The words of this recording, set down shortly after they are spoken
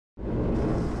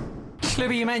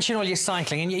Hlubi, you mentioned all your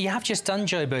cycling, and you have just done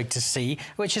Joberg2C,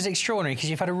 which is extraordinary because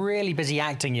you've had a really busy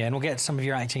acting year, and we'll get to some of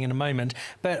your acting in a moment.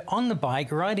 But on the bike,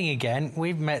 riding again,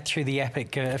 we've met through the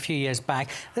Epic a few years back.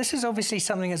 This is obviously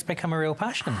something that's become a real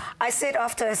passion. I said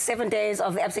after 7 days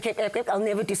of the Absolute Epic, I'll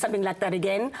never do something like that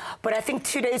again. But I think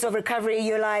 2 days of recovery,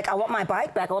 you're like, I want my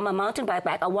bike back, I want my mountain bike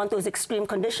back, I want those extreme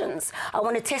conditions. I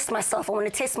want to test myself, I want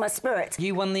to test my spirit.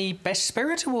 You won the Best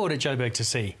Spirit Award at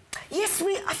Joberg2C. Yes,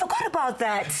 I forgot about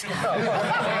that.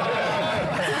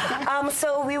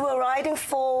 So we were riding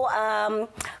for,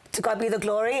 to God be the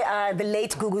glory, the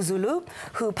late Letshego Zulu,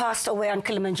 who passed away on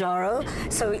Kilimanjaro.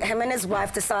 So him and his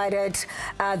wife decided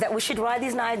that we should ride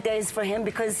these 9 days for him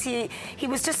because he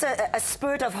was just a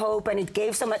spirit of hope, and he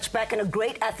gave so much back, and a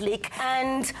great athlete.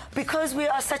 And because we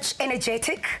are such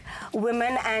energetic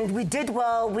women and we did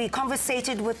well, we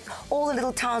conversated with all the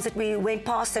little towns that we went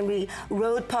past and we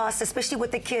rode past, especially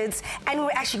with the kids, and we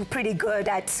were actually pretty good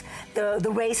at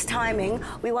the race timing.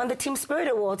 We won the Team Spirit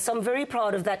Award, so I'm very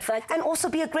proud of that fact. And also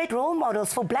be a great role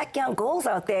models for black young girls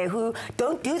out there who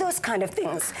don't do those kind of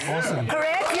things. Awesome.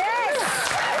 Correct? Yes!